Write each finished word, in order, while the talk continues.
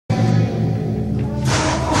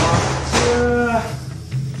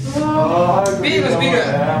ビールです、ビール。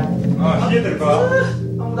あ、冷えてるか。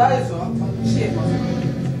もう大丈夫ですよ。冷えてますよ。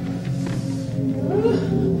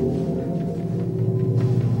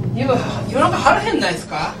夜中腹減んないです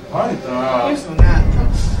か？腹減ったな。いいですよね。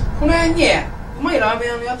この辺にうまいラーメン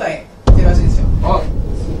屋の屋台ってるらしいですよ。あ、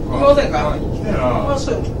行きませんか？行きたいな。行きまし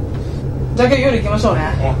ょうよ。じゃあ今日夜行きましょうね。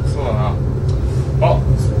あ、そうだな。あ、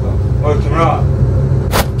そうだ。おい、木村。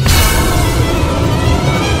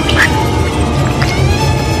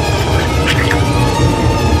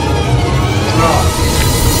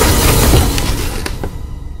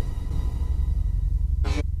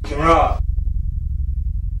木村。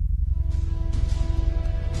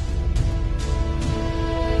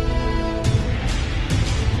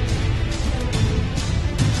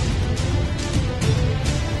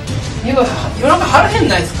夜中腹減ん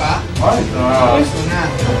ないですか？腹減ったな。いいですよね。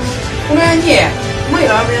この辺にうまい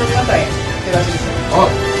ラーメン屋の屋台ってるらしいですよ。あ、行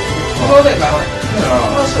きませんか？行き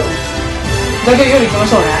ましょうよ。じゃあ今日夜行きま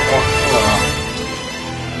しょうね。あ、そうだな。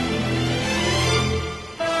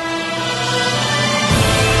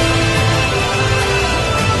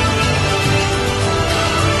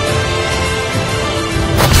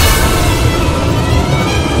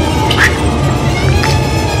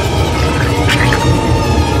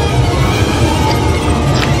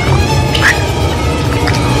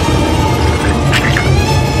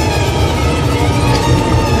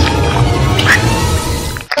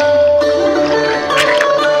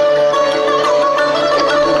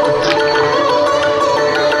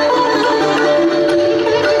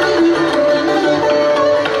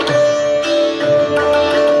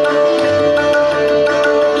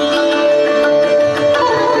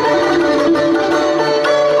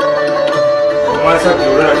さっき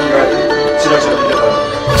俺ら着替えてチラチラ見てたら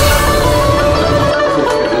そうで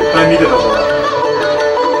すね、絶対見てたぞ。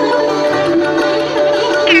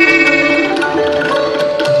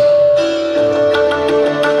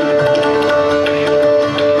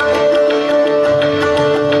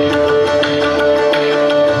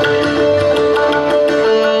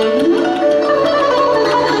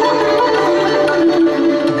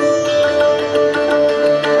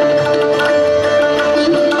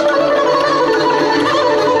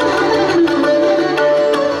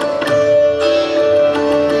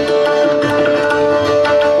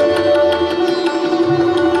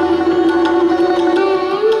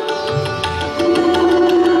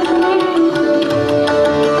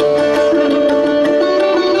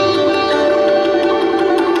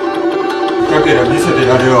だけど見せて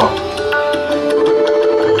やるよ。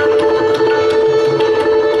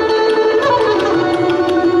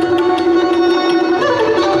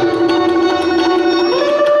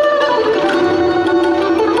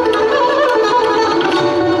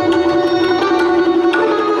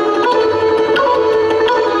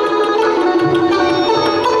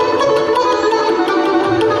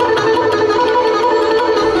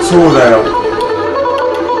そうだよ。